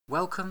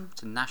Welcome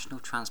to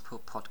National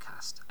Transport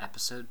Podcast,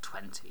 episode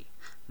 20.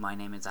 My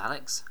name is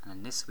Alex, and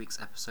in this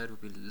week's episode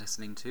we'll be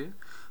listening to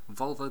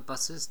Volvo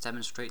Buses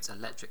demonstrates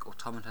electric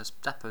autonomous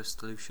depot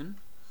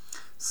solution,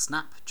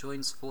 Snap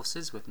joins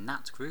forces with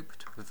NAT Group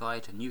to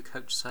provide a new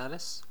coach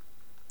service,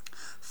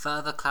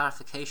 further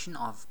clarification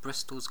of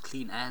Bristol's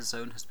clean air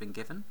zone has been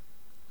given,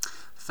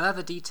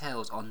 further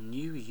details on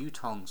new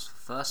Yutong's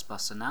first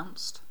bus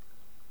announced,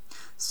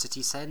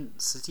 City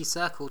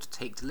Circle to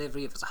take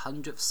delivery of its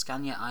 100th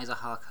Scania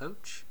Isahar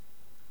coach,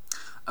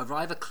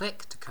 Arriva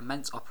Click to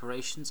commence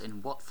operations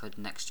in Watford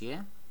next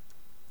year,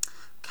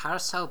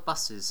 Carousel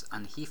Buses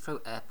and Heathrow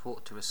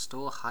Airport to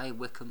restore High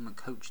Wycombe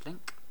coach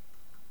link,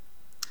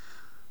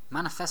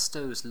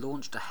 Manifestos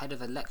launched ahead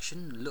of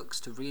election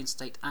looks to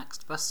reinstate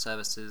axed bus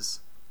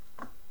services.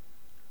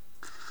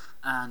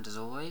 And as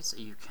always,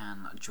 you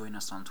can join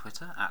us on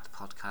Twitter at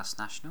Podcast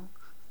National,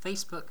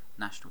 Facebook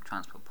National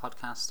Transport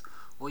Podcast,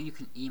 or you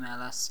can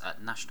email us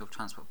at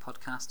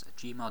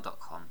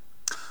nationaltransportpodcast@gmail.com,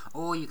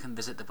 or you can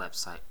visit the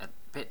website at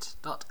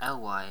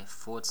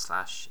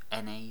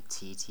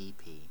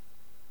bit.ly/NATTP.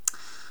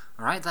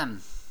 Alright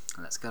then,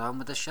 let's get on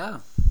with the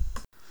show.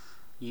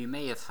 You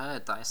may have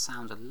heard that I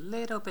sound a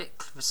little bit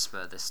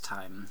crisper this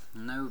time.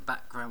 No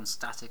background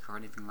static or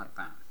anything like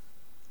that.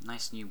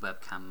 Nice new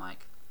webcam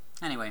mic.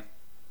 Anyway,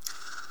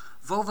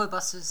 Volvo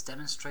Buses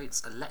demonstrates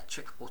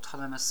electric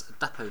autonomous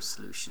depot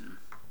solution.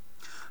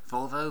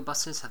 Volvo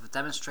Buses have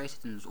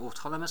demonstrated an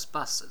autonomous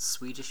bus at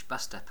Swedish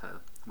Bus Depot,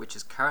 which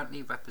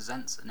currently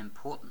represents an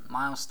important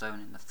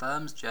milestone in the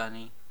firm's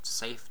journey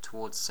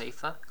towards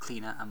safer,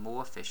 cleaner and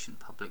more efficient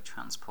public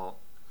transport.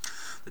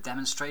 The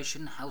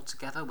demonstration, held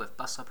together with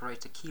bus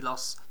operator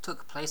Kilos,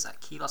 took place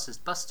at Kilos's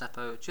bus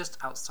depot just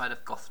outside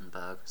of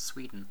Gothenburg,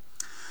 Sweden.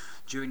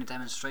 During the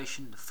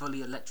demonstration, the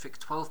fully electric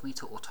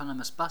 12-metre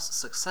autonomous bus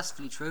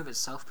successfully drove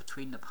itself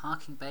between the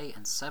parking bay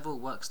and several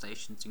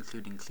workstations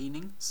including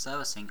cleaning,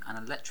 servicing and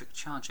electric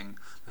charging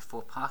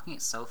before parking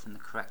itself in the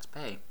correct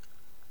bay,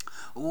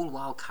 all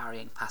while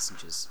carrying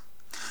passengers.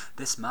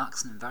 This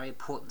marks a very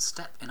important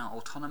step in our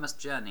autonomous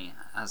journey,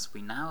 as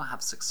we now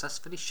have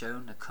successfully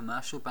shown the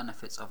commercial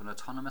benefits of an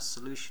autonomous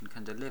solution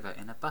can deliver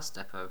in a bus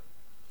depot.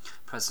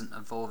 President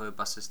of Volvo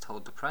Buses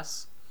told the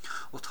press,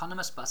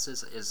 "Autonomous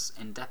buses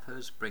in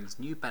depots brings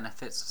new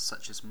benefits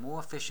such as more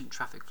efficient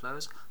traffic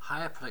flows,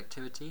 higher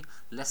productivity,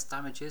 less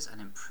damages and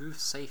improved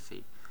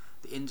safety.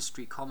 The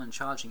industry common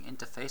charging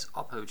interface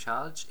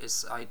OppoCharge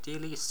is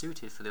ideally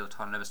suited for the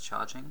autonomous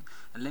charging,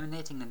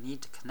 eliminating the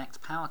need to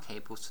connect power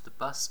cables to the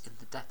bus in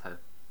the depot.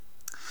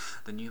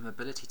 The new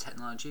mobility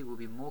technology will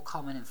be more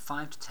common in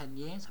 5 to 10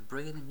 years,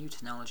 bringing the new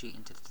technology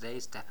into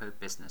today's depot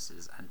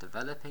businesses, and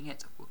developing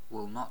it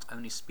will not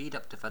only speed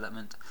up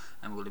development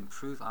and will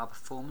improve our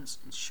performance,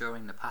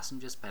 ensuring the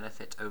passengers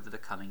benefit over the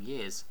coming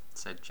years,"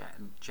 said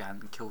Jan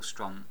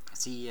Kihlström,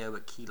 CEO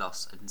at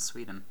Kilos in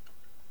Sweden.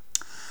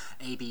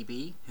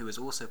 ABB, who has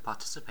also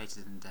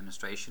participated in the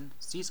demonstration,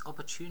 sees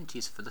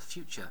opportunities for the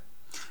future.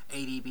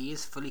 ABB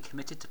is fully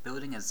committed to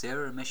building a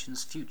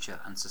zero-emissions future,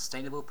 and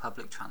sustainable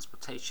public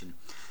transportation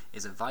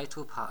is a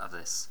vital part of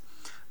this.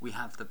 We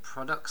have the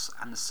products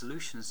and the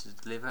solutions to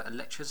deliver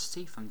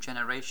electricity from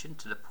generation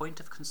to the point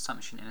of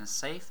consumption in a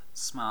safe,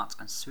 smart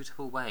and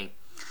suitable way.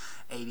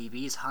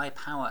 ABB's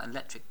high-power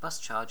electric bus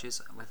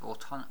chargers with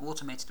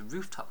automated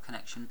rooftop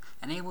connection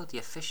enable the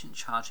efficient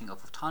charging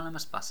of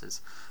autonomous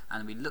buses,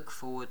 and we look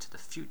forward to the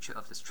future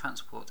of this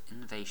transport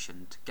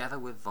innovation together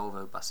with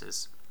Volvo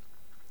Buses,"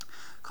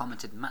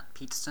 commented Matt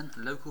Peterson, a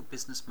local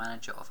business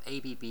manager of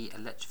ABB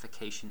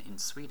Electrification in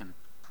Sweden.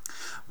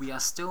 "We are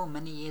still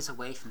many years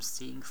away from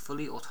seeing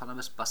fully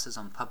autonomous buses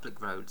on public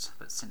roads,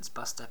 but since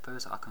bus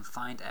depots are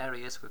confined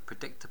areas with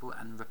predictable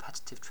and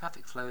repetitive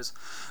traffic flows,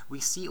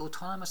 we see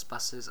autonomous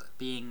buses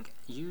being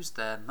used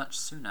there much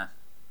sooner.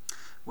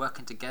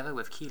 Working together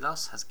with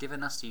Kilos has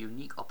given us a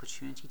unique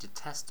opportunity to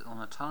test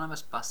an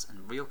autonomous bus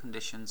in real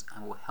conditions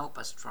and will help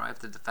us drive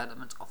the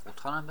development of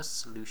autonomous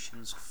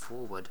solutions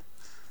forward."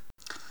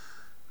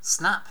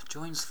 Snap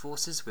joins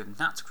forces with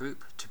NAT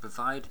Group to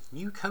provide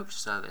new coach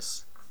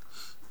service.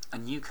 A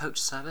new coach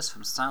service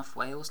from South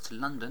Wales to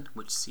London,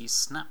 which sees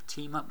Snap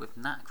team up with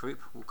NAT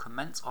Group, will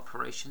commence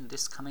operation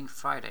this coming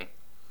Friday.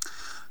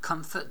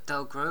 Comfort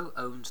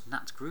Delgro-owned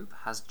NAT Group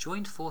has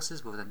joined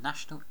forces with the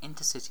national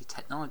intercity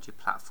technology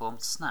platform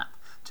Snap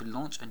to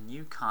launch a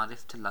new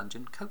Cardiff to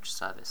London coach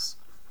service.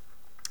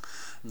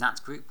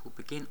 NAT Group will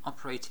begin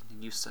operating the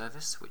new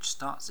service, which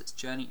starts its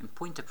journey in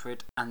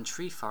Pontypridd and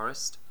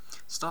Treforest,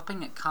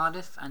 stopping at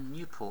Cardiff and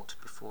Newport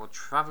before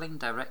travelling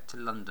direct to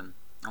London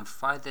on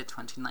Friday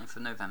 29th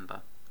of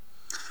November.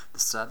 The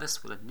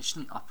service will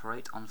initially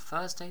operate on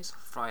Thursdays,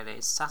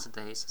 Fridays,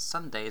 Saturdays,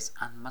 Sundays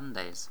and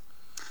Mondays.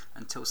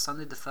 Until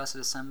Sunday the 1st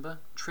of December,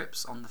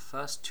 trips on the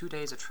first 2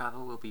 days of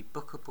travel will be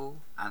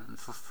bookable and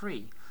for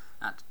free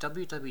at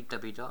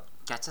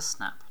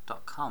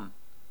www.getasnap.com.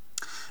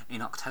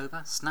 In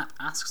October, Snap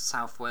asked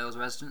South Wales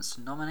residents to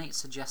nominate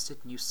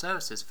suggested new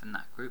services for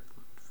NAT Group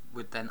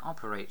would then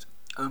operate.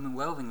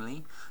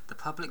 Overwhelmingly, the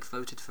public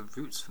voted for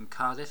routes from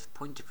Cardiff,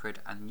 Pontypridd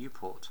and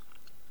Newport.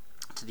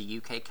 to the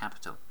UK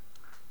capital.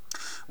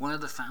 One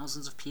of the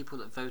thousands of people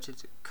that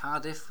voted,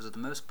 Cardiff was the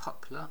most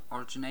popular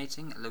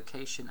originating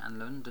location and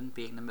London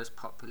being the most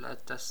popular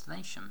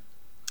destination.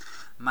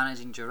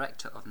 Managing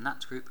Director of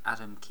Nat Group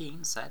Adam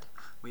Keane said,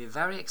 "We are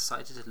very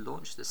excited to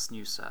launch this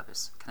new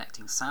service,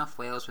 connecting South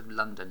Wales with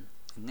London.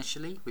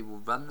 Initially, we will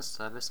run the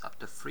service up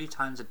to 3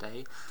 times a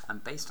day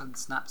and based on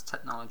Snap's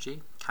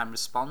technology, can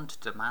respond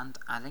to demand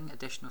adding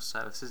additional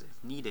services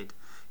if needed,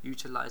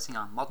 utilising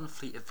our modern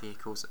fleet of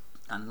vehicles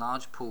and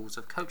large pools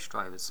of coach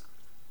drivers.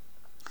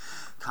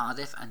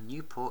 Cardiff and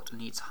Newport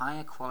needs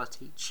higher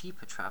quality,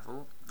 cheaper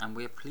travel, and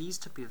we are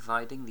pleased to be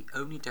providing the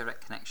only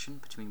direct connection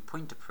between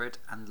Pontypridd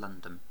and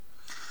London."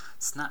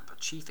 Snap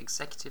Chief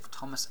Executive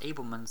Thomas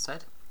Abelman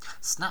said,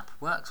 "Snap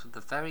works with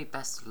the very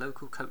best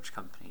local coach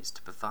companies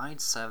to provide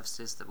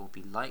services that will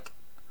be like.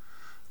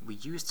 We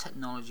use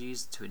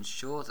technologies to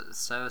ensure that the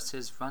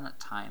services run at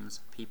times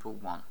people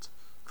want,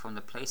 from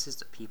the places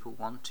that people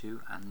want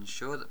to, and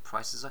ensure that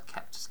prices are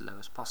kept as low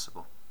as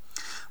possible.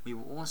 We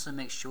will also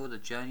make sure the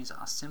journeys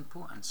are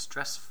simple and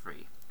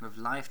stress-free, with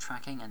live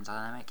tracking and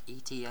dynamic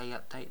ETA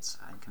updates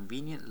and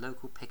convenient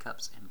local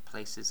pickups in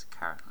places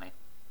currently."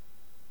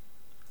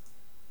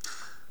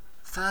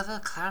 Further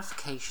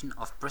clarification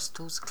of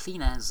Bristol's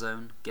Clean Air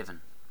Zone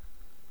given.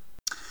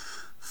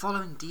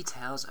 Following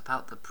details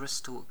about the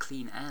Bristol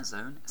Clean Air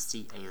Zone,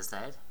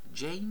 CAZ,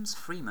 James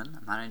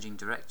Freeman, Managing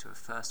Director of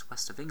First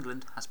West of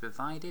England, has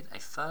provided a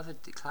further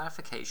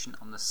clarification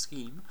on the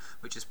scheme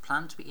which is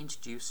planned to be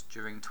introduced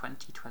during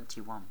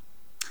 2021.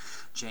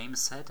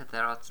 James said that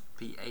there are to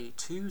be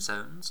 2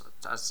 zones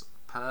as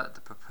per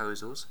the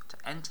proposals. To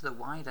enter the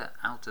wider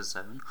outer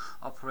zone,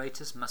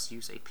 operators must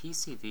use a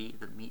PCV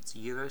that meets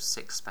Euro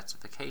 6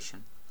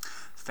 specification.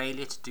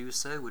 Failure to do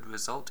so would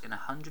result in a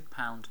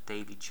 £100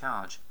 daily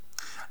charge.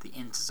 The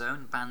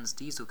interzone bans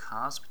diesel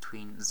cars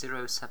between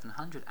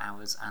 0700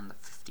 hours and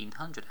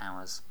 1500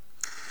 hours.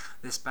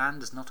 This ban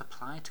does not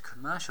apply to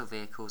commercial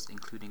vehicles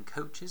including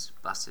coaches,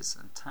 buses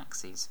and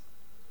taxis.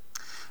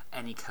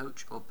 Any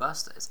coach or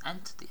bus that has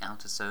entered the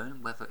outer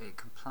zone, whether it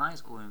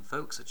complies or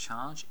invokes a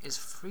charge, is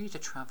free to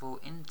travel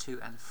into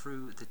and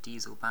through the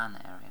diesel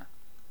ban area.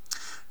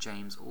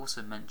 James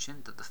also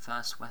mentioned that the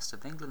First West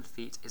of England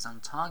fleet is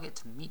on target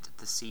to meet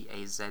the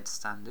CAZ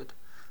standard,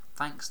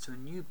 thanks to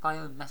new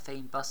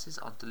biomethane buses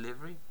on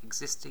delivery,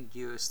 existing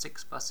Euro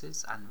 6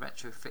 buses and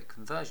retrofit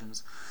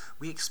conversions.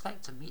 We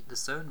expect to meet the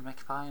zone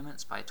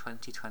requirements by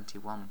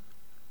 2021,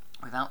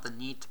 without the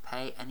need to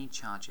pay any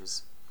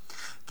charges.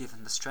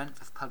 Given the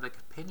strength of public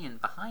opinion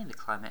behind the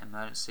climate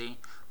emergency,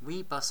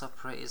 we bus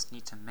operators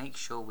need to make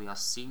sure we are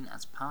seen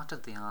as part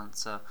of the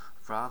answer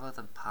rather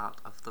than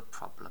part of the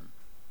problem.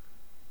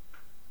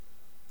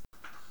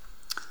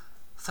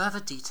 Further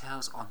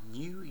details on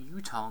new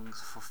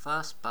Yutongs for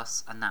First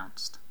Bus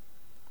announced.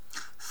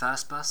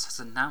 First Bus has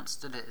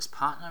announced that it is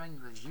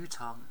partnering with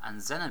Yutong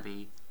and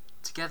Zenobē.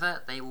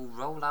 Together, they will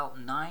roll out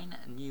 9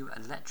 new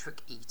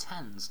electric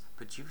E10s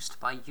produced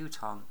by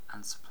Yutong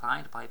and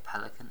supplied by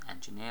Pelican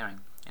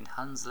Engineering in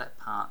Hunslet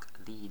Park,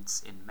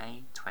 Leeds in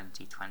May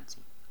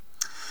 2020.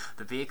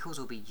 The vehicles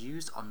will be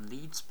used on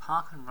Leeds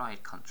Park and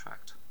Ride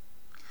contract.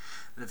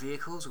 The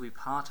vehicles will be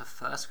part of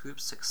First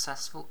Group's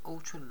successful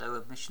Ultra Low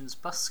Emissions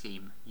Bus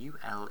Scheme,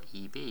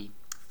 ULEB,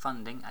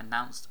 funding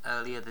announced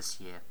earlier this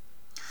year.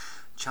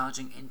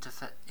 Charging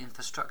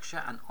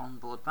infrastructure and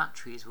onboard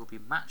batteries will be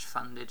match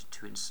funded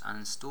and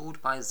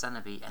installed by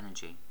Zenobē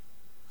Energy.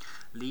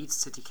 Leeds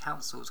City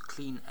Council's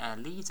Clean Air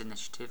Leeds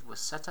initiative was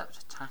set up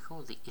to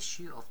tackle the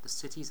issue of the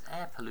city's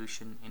air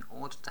pollution in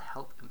order to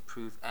help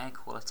improve air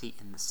quality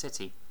in the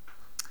city.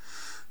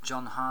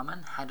 John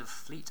Harmon, head of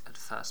fleet at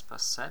First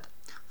Bus, said,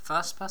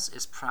 "First Bus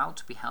is proud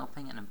to be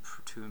helping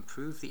to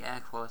improve the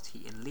air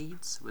quality in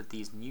Leeds with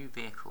these new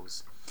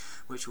vehicles,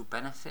 which will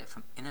benefit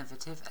from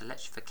innovative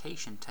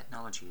electrification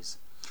technologies.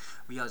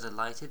 We are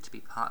delighted to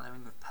be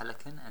partnering with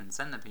Pelican and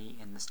Zenobē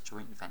in this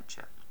joint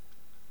venture."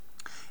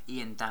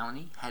 Ian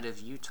Downey, head of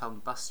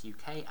Yutong Bus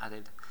UK,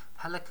 added,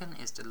 "Pelican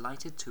is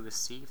delighted to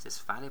receive this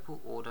valuable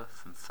order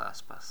from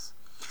First Bus.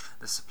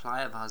 The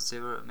supply of our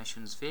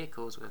zero-emissions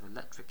vehicles with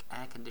electric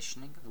air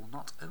conditioning will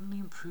not only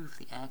improve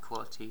the air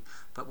quality,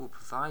 but will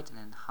provide an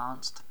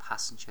enhanced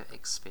passenger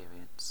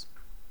experience."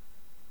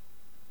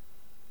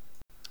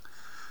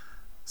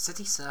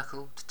 City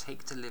Circle to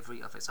take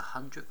delivery of its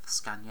 100th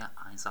Scania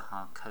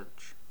Isahar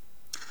coach.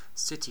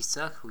 City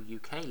Circle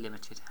UK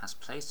Limited has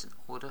placed an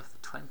order for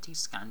 20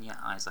 Scania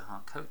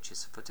Isahar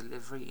coaches for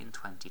delivery in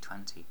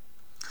 2020.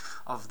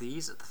 Of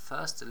these, the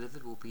first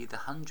delivered will be the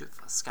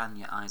 100th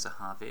Scania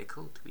Isahar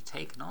vehicle to be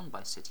taken on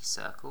by City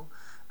Circle,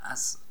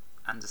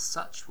 and as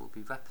such will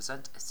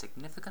represent a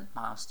significant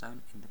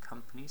milestone in the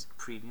company's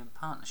premium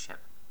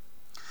partnership.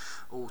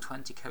 All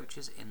 20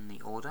 coaches in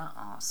the order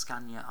are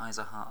Scania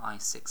Isahar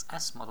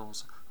i6S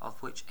models,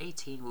 of which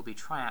 18 will be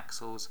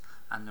triaxles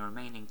and the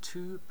remaining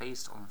 2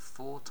 based on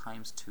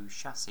 4x2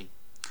 chassis.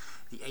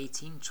 The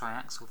 18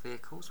 triaxle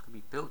vehicles will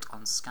be built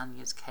on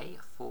Scania's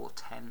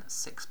K410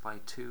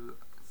 6x2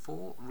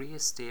 4 rear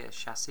steer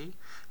chassis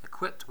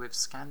equipped with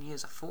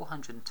Scania's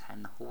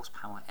 410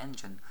 horsepower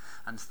engine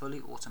and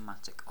fully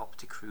automatic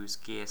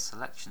OptiCruise gear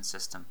selection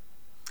system.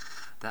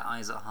 Their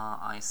Eisenhower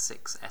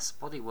i6S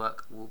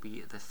bodywork will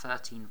be the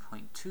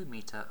 13.2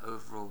 meter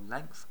overall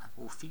length and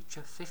will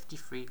feature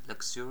 53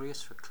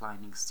 luxurious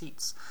reclining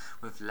seats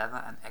with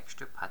leather and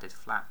extra padded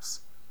flaps.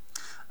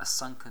 A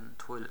sunken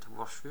toilet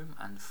washroom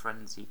and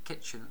frenzy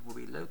kitchen will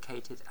be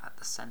located at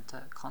the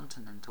center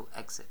continental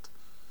exit.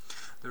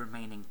 The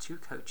remaining 2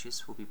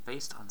 coaches will be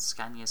based on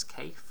Scania's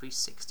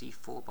K360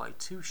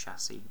 4x2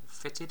 chassis,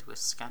 fitted with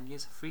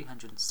Scania's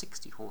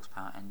 360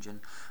 horsepower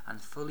engine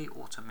and fully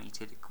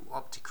automated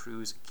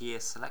OptiCruise gear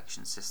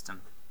selection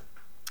system.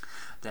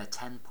 Their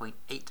 10.8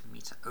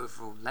 meter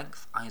overall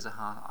length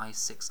Eisenhower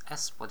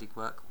i6S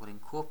bodywork will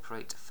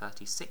incorporate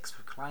 36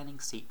 reclining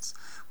seats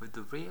with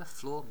the rear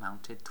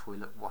floor-mounted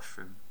toilet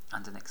washroom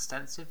and an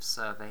extensive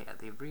survey at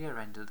the rear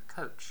end of the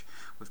coach,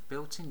 with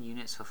built-in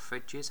units for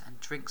fridges and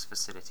drinks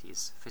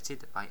facilities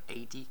fitted by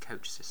AD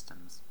Coach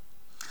Systems.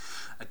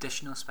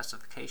 Additional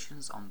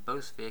specifications on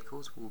both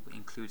vehicles will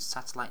include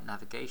satellite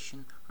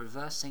navigation,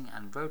 reversing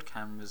and road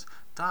cameras,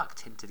 dark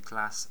tinted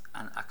glass,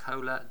 and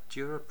Akola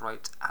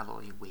Dura-Bright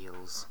alloy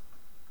wheels.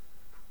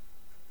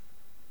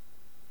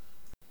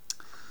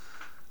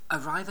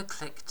 Arriva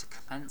Click to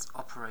commence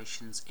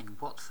operations in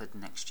Watford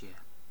next year.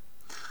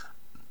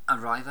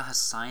 Arriva has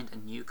signed a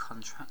new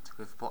contract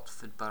with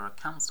Watford Borough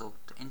Council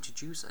to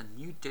introduce a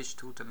new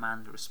digital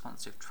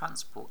demand-responsive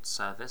transport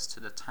service to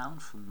the town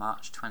from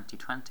March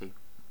 2020.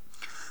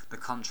 The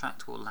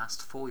contract will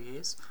last 4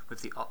 years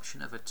with the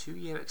option of a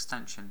 2-year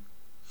extension.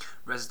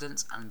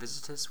 Residents and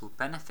visitors will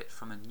benefit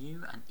from a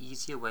new and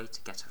easier way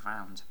to get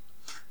around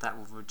that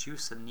will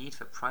reduce the need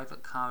for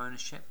private car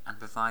ownership and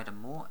provide a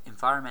more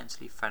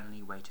environmentally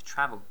friendly way to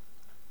travel.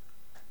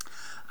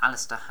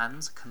 Alistair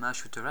Hans,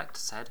 Commercial Director,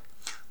 said,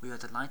 "We are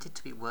delighted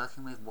to be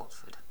working with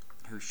Watford,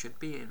 who should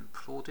be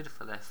applauded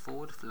for their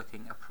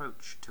forward-looking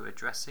approach to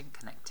addressing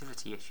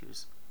connectivity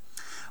issues.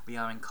 We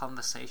are in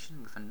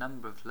conversation with a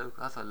number of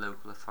other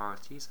local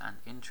authorities and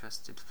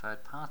interested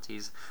third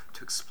parties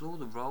to explore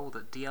the role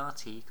that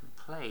DRT can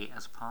play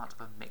as part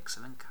of a mix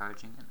of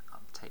encouraging an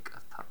uptake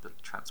of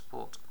public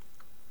transport."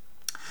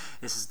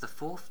 This is the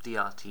 4th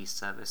DRT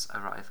service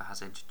Arriva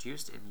has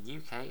introduced in the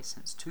UK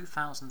since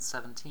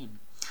 2017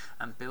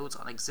 and builds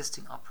on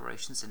existing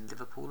operations in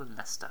Liverpool and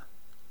Leicester.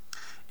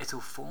 It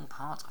will form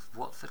part of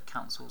Watford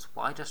Council's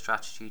wider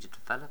strategy to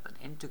develop an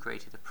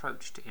integrated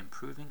approach to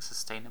improving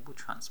sustainable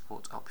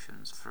transport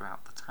options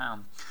throughout the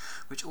town,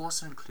 which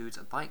also includes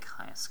bike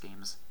hire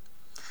schemes.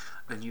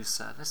 The new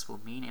service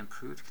will mean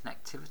improved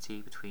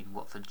connectivity between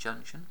Watford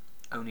Junction,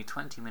 only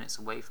 20 minutes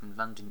away from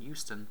London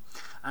Euston,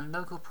 and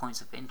local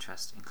points of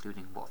interest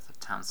including Watford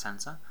Town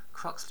Centre,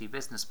 Croxley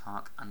Business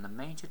Park, and the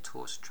major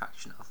tourist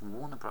attraction of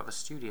Warner Brothers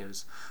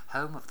Studios,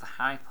 home of the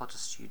Harry Potter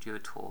Studio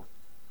Tour.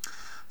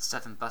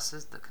 7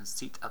 buses that can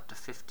seat up to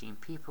 15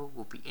 people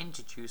will be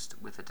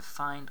introduced with a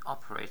defined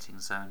operating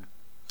zone.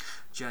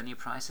 Journey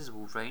prices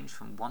will range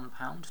from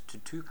 £1 to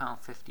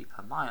 £2.50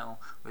 per mile,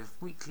 with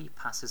weekly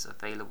passes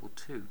available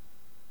too.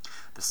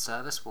 The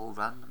service will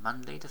run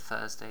Monday to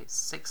Thursday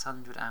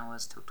 600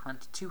 hours till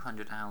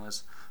 2200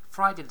 hours,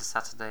 Friday to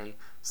Saturday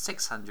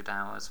 600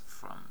 hours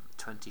from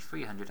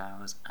 2300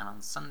 hours, and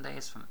on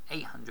Sundays from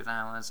 800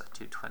 hours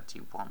to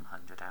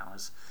 2100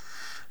 hours.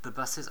 The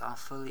buses are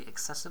fully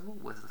accessible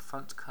with the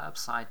front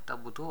curbside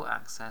double door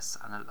access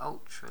and an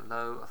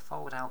ultra-low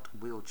fold-out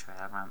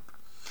wheelchair ramp.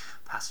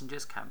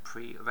 Passengers can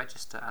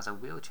pre-register as a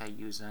wheelchair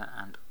user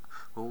and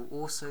will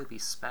also be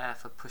spare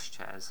for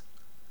pushchairs.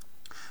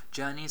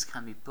 Journeys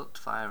can be booked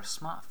via a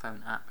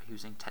smartphone app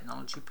using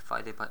technology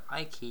provided by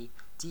iKey,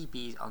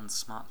 DB's on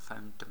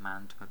smartphone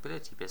demand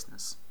mobility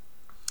business.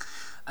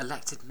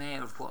 Elected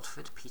Mayor of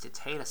Watford, Peter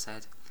Taylor,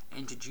 said,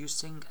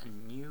 "Introducing a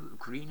new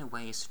greener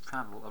ways to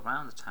travel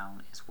around the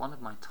town is one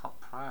of my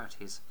top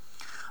priorities.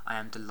 I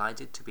am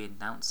delighted to be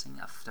announcing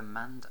a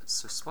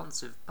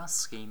demand-responsive bus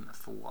scheme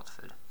for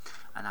Watford,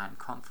 and I am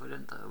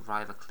confident that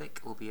Arriva Click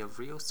will be a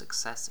real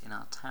success in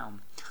our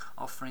town,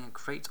 offering a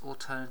great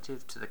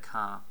alternative to the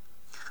car.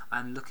 I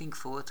am looking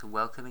forward to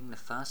welcoming the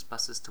first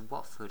buses to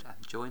Watford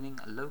and joining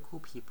local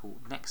people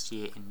next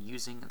year in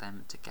using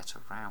them to get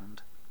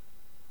around."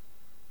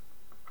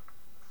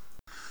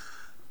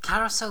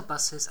 Carousel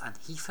Buses and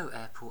Heathrow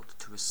Airport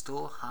to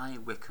restore High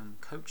Wycombe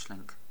coach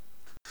link.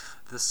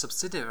 The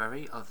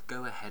subsidiary of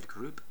Go Ahead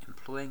Group,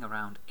 employing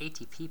around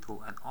 80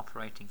 people and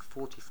operating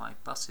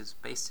 45 buses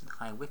based in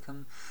High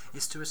Wycombe,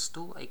 is to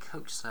restore a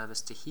coach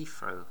service to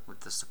Heathrow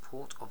with the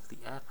support of the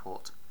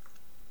airport.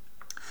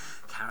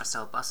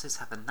 Carousel Buses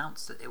have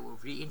announced that it will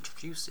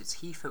reintroduce its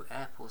Heathrow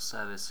Airport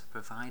service,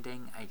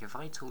 providing a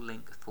vital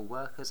link for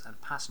workers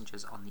and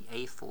passengers on the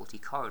A40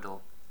 corridor.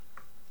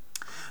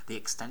 The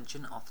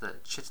extension of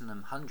the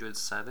Chittenham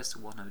Hundreds Service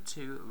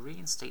 102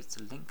 reinstates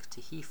the link to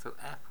Heathrow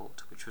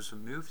Airport, which was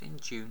removed in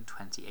June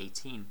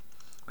 2018,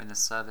 when the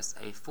service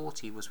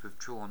A40 was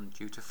withdrawn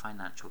due to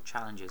financial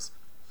challenges.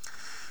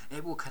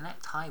 It will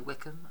connect High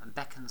Wycombe,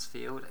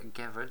 Beaconsfield,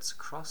 Gerrards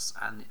Cross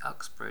and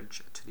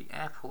Uxbridge to the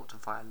airport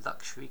via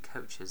luxury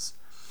coaches.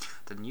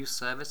 The new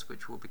service,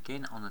 which will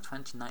begin on the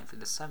 29th of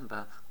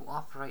December, will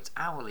operate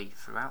hourly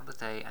throughout the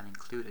day and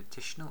include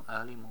additional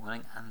early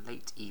morning and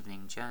late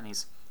evening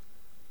journeys.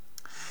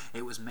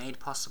 It was made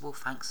possible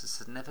thanks to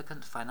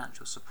significant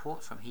financial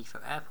support from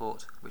Heathrow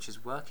Airport, which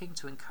is working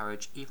to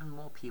encourage even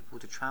more people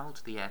to travel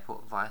to the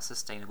airport via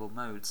sustainable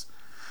modes.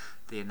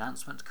 The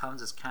announcement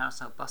comes as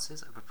Carousel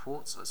Buses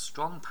reports a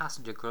strong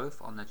passenger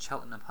growth on the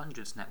Cheltenham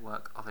Hundreds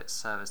network of its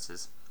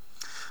services,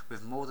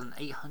 with more than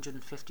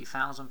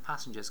 850,000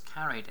 passengers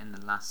carried in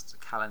the last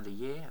calendar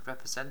year,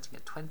 representing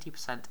a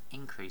 20%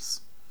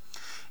 increase.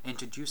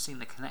 Introducing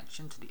the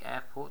connection to the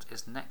airport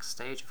is the next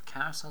stage of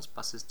Carousel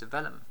Buses'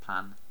 development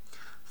plan.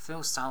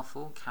 Phil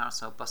Southall,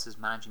 Carousel Buses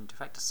Managing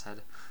Director,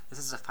 said, "This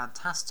is a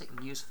fantastic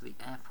news for the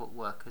airport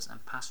workers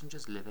and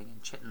passengers living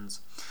in Chittends.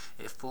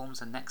 It forms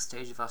the next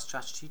stage of our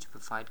strategy to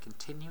provide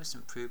continuous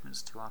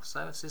improvements to our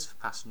services for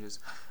passengers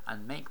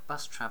and make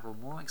bus travel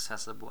more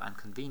accessible and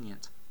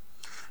convenient.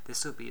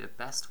 This will be the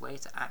best way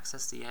to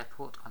access the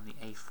airport on the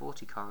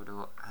A40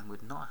 corridor and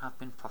would not have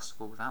been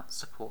possible without the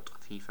support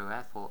of Heathrow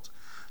Airport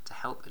to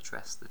help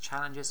address the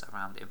challenges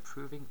around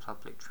improving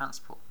public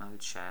transport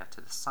mode share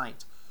to the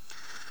site.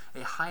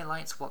 It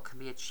highlights what can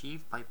be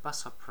achieved by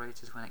bus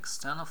operators when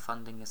external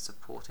funding is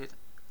support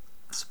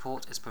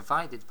is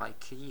provided by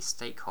key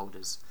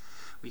stakeholders.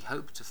 We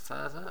hope to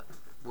further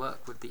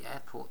work with the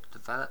airport to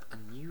develop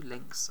new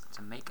links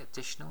to make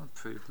additional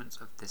improvements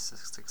of this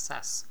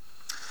success.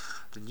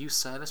 The new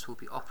service will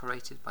be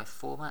operated by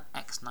former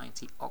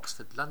X90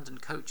 Oxford London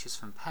coaches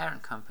from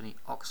parent company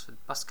Oxford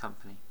Bus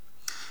Company.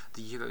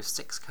 The Euro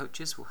 6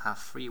 coaches will have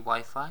free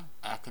Wi-Fi,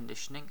 air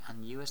conditioning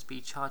and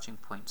USB charging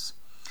points.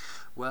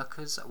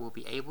 Workers will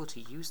be able to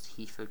use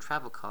the Heathrow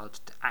travel card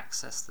to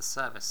access the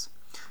service.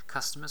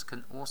 Customers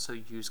can also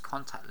use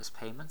contactless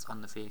payments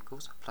on the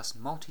vehicles, plus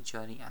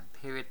multi-journey and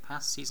period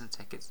pass season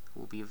tickets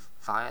will be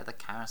via the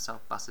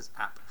Carousel Buses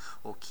app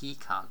or key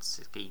card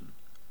scheme.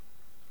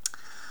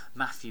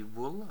 Matthew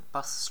Wool,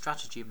 Bus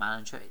Strategy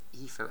Manager at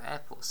Heathrow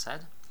Airport,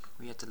 said,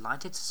 "We are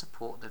delighted to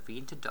support the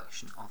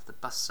reintroduction of the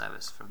bus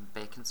service from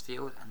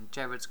Beaconsfield and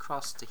Gerrards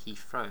Cross to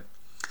Heathrow.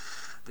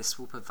 This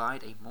will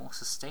provide a more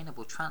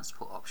sustainable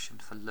transport option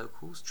for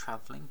locals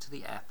travelling to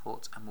the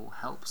airport and will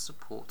help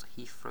support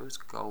Heathrow's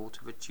goal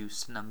to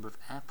reduce the number of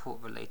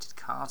airport-related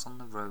cars on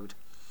the road.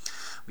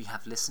 We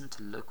have listened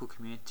to local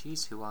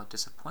communities who are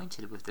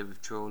disappointed with the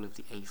withdrawal of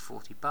the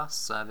A40 bus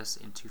service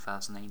in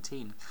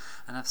 2018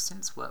 and have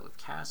since worked with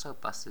Carousel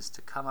Buses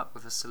to come up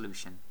with a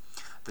solution.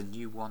 The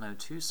new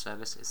 102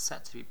 service is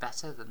set to be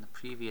better than the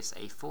previous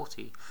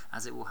A40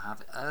 as it will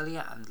have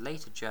earlier and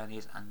later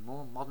journeys and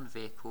more modern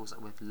vehicles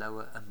with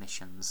lower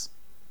emissions."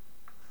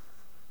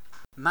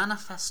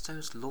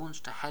 Manifestos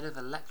launched ahead of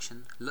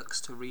election looks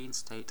to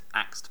reinstate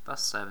axed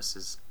bus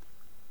services.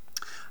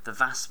 The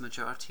vast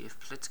majority of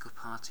political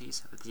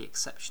parties, with the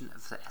exception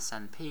of the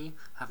SNP,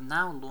 have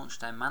now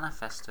launched their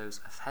manifestos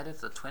ahead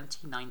of the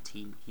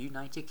 2019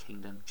 United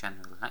Kingdom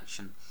general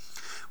election,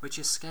 which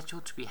is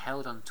scheduled to be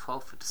held on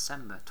 12th of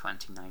December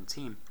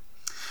 2019.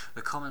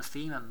 The common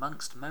theme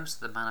amongst most of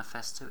the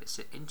manifesto is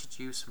to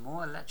introduce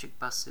more electric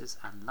buses,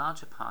 and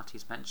larger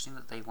parties mentioning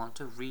that they want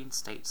to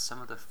reinstate some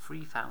of the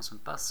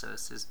 3,000 bus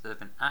services that have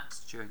been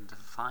axed during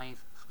the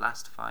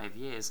last 5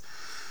 years.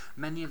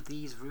 Many of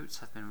these routes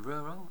have been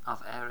rural,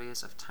 of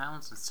areas of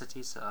towns and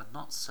cities that are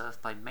not served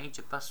by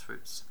major bus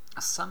routes.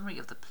 A summary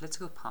of the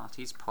political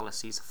parties'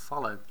 policies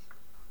follow.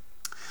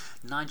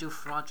 Nigel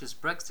Farage's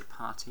Brexit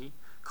Party,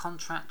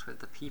 Contract with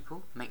the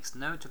People, makes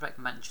no direct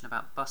mention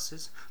about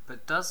buses,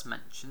 but does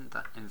mention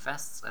that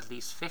invests at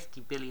least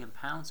 £50 billion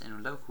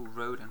in local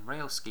road and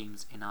rail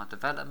schemes in our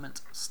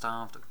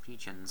development-starved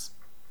regions.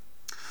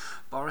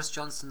 Boris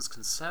Johnson's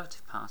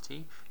Conservative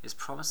Party is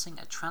promising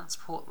a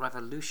transport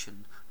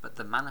revolution, but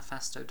the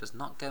manifesto does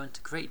not go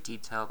into great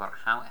detail about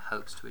how it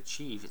hopes to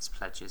achieve its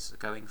pledges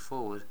going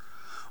forward,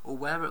 or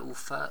where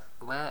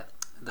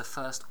the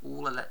first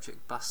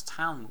all-electric bus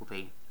town will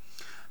be.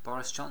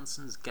 Boris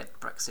Johnson's Get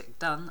Brexit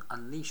Done,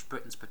 Unleash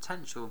Britain's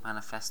Potential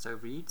manifesto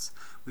reads,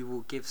 "We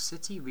will give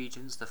city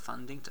regions the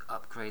funding to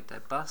upgrade their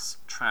bus,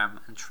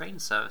 tram and train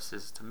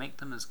services to make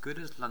them as good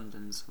as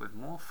London's with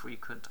more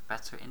frequent,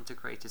 better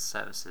integrated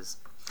services.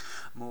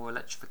 More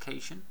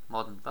electrification,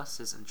 modern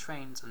buses and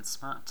trains and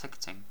smart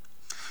ticketing.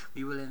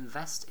 We will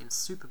invest in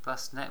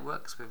superbus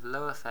networks with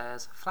lower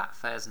fares, flat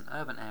fares in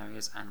urban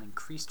areas and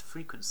increased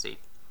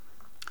frequency.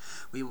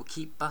 We will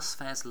keep bus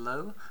fares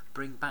low,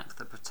 bring back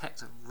the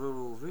protect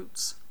rural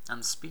routes,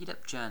 and speed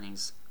up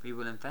journeys. We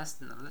will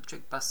invest in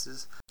electric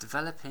buses,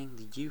 developing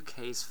the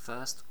UK's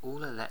first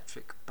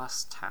all-electric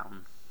bus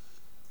town."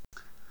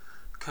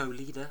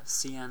 Co-leader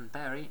Sian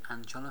Berry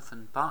and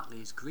Jonathan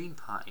Bartley's Green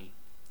Party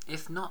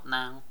If not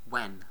now,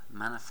 when?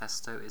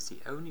 Manifesto is the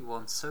only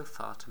one so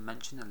far to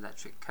mention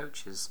electric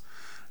coaches.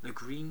 The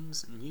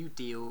Greens' New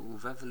Deal will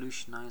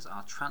revolutionise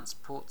our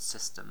transport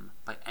system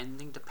by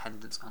ending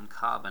dependence on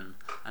carbon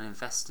and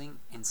investing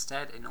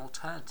instead in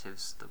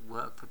alternatives that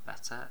work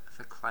better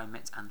for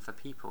climate and for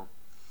people.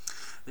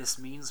 This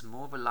means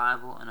more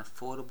reliable and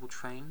affordable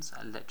trains,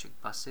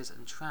 electric buses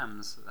and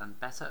trams, and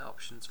better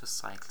options for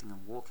cycling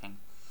and walking.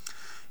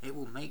 It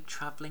will make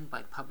travelling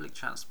by public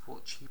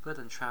transport cheaper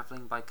than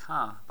travelling by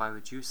car by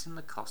reducing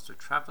the cost of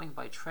travelling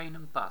by train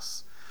and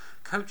bus.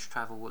 Coach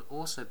travel will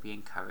also be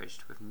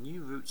encouraged, with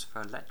new routes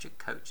for electric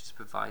coaches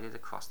provided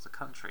across the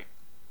country.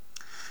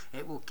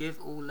 It will give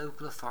all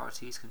local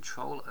authorities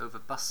control over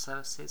bus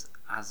services,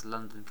 as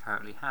London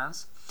currently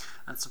has,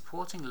 and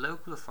supporting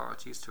local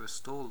authorities to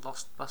restore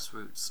lost bus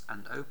routes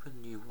and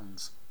open new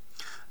ones.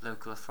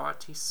 Local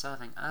authorities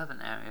serving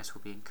urban areas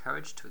will be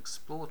encouraged to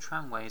explore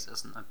tramways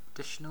as an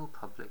additional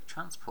public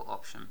transport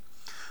option,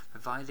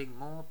 providing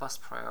more bus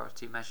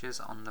priority measures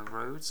on the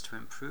roads to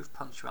improve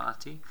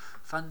punctuality,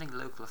 funding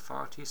local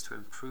authorities to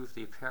improve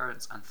the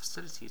appearance and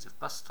facilities of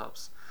bus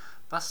stops,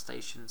 bus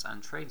stations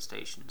and train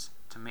stations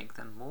to make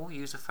them more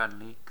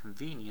user-friendly,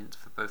 convenient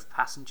for both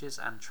passengers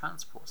and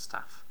transport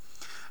staff.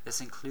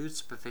 This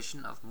includes the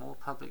provision of more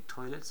public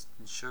toilets,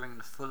 ensuring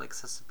the full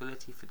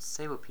accessibility for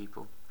disabled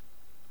people.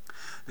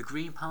 The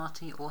Green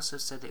Party also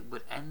said it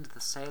would end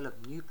the sale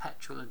of new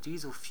petrol and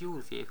diesel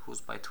fueled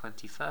vehicles by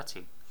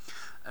 2030.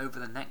 Over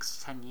the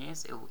next 10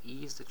 years, it will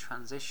ease the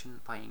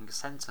transition by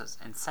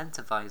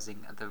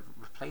incentivising the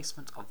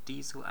replacement of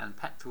diesel and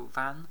petrol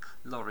van,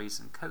 lorries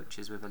and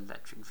coaches with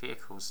electric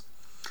vehicles.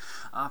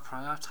 Our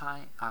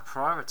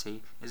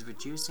priority is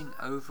reducing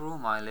overall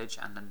mileage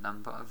and the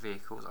number of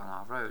vehicles on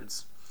our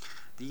roads.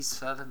 These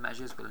further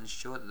measures will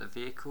ensure that the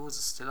vehicles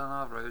still on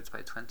our roads by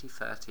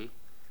 2030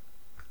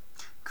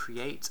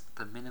 create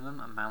the minimum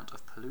amount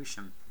of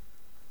pollution.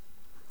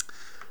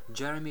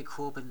 Jeremy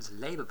Corbyn's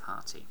Labour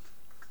Party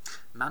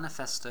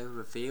manifesto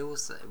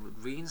reveals that it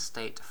would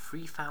reinstate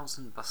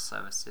 3,000 bus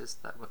services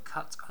that were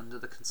cut under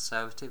the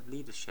Conservative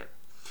leadership,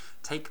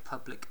 take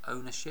public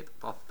ownership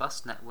of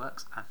bus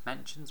networks, and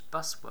mentions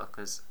bus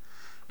workers.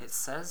 It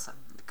says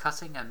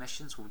cutting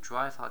emissions will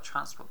drive our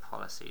transport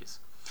policies.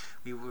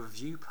 We will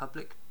review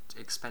public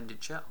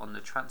expenditure on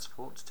the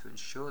transport to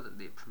ensure that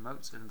it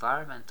promotes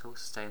environmental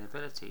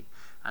sustainability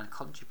and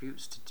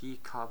contributes to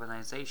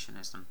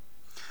decarbonisation.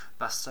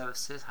 Bus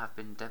services have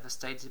been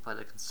devastated by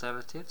the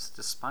Conservatives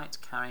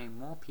despite carrying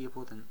more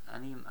people than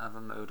any other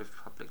mode of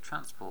public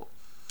transport.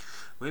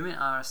 Women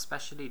are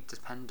especially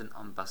dependent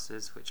on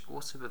buses, which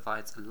also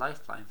provides a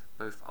lifeline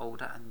for both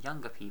older and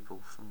younger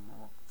people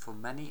for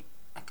many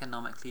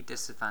economically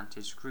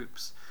disadvantaged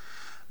groups.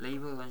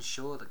 Labour will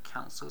ensure that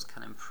councils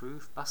can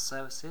improve bus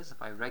services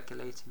by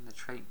regulating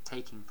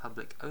taking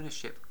public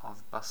ownership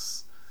of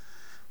bus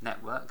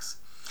networks,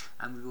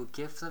 and we will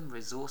give them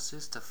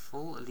resources to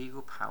full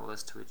legal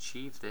powers to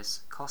achieve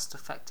this cost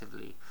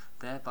effectively,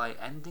 thereby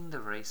ending the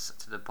race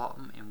to the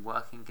bottom in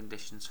working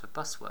conditions for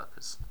bus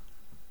workers.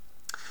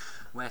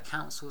 Where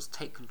councils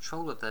take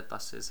control of their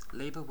buses,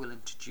 Labour will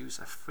introduce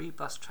a free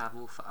bus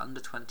travel for under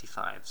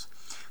 25s.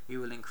 We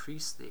will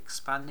increase the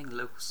expanding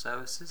local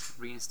services,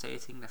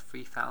 reinstating the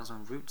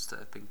 3,000 routes that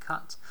have been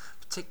cut,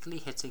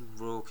 particularly hitting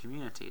rural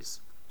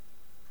communities.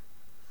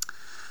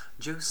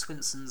 Jo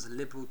Swinson's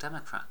Liberal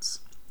Democrats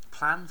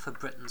Plan for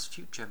Britain's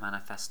Future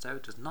manifesto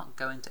does not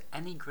go into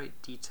any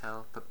great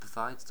detail but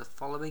provides the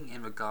following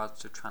in regards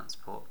to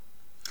transport.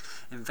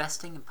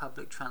 Investing in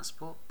public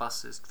transport,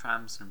 buses,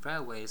 trams and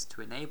railways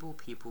to enable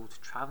people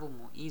to travel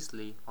more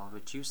easily while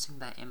reducing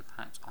their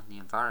impact on the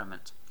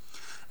environment.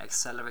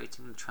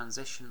 Accelerating the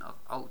transition of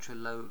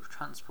ultra-low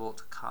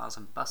transport, cars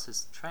and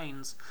buses and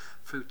trains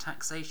through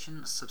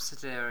taxation,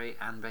 subsidiary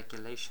and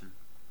regulation.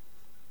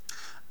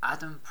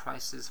 Adam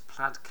Price's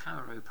Plaid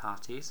Cymru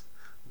parties.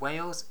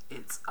 Wales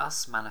It's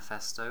Us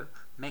manifesto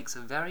makes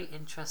a very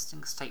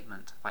interesting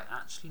statement by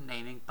actually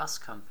naming bus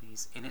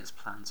companies in its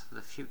plans for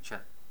the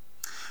future.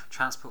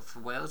 Transport for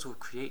Wales will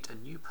create a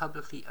new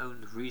publicly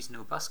owned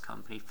regional bus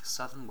company for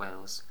southern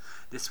Wales.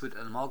 This would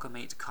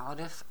amalgamate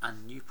Cardiff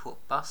and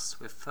Newport Bus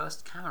with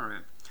First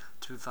Cymru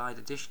to provide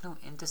additional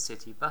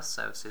intercity bus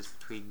services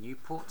between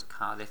Newport,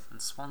 Cardiff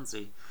and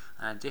Swansea,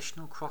 and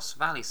additional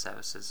cross-valley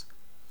services.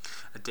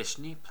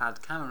 Additionally,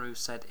 Plaid Cymru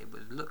said it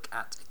would look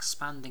at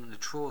expanding the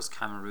Traw's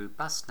Cymru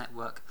bus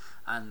network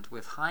and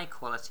with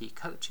high-quality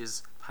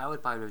coaches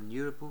powered by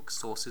renewable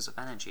sources of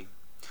energy.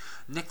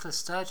 Nicola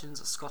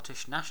Sturgeon's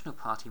Scottish National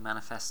Party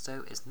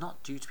manifesto is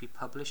not due to be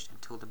published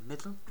until the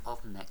middle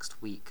of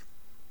next week.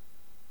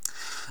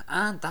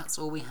 And that's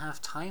all we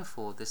have time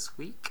for this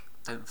week.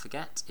 Don't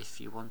forget, if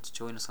you want to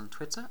join us on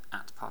Twitter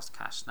at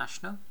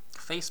PodcastNational,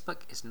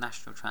 Facebook is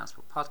National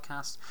Transport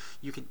Podcast.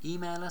 You can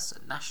email us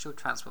at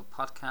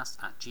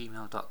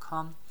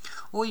nationaltransportpodcast@gmail.com,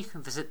 or you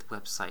can visit the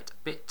website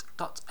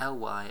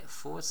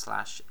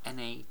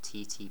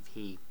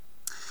bit.ly/NATTP.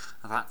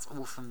 That's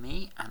all from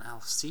me, and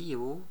I'll see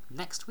you all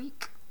next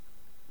week.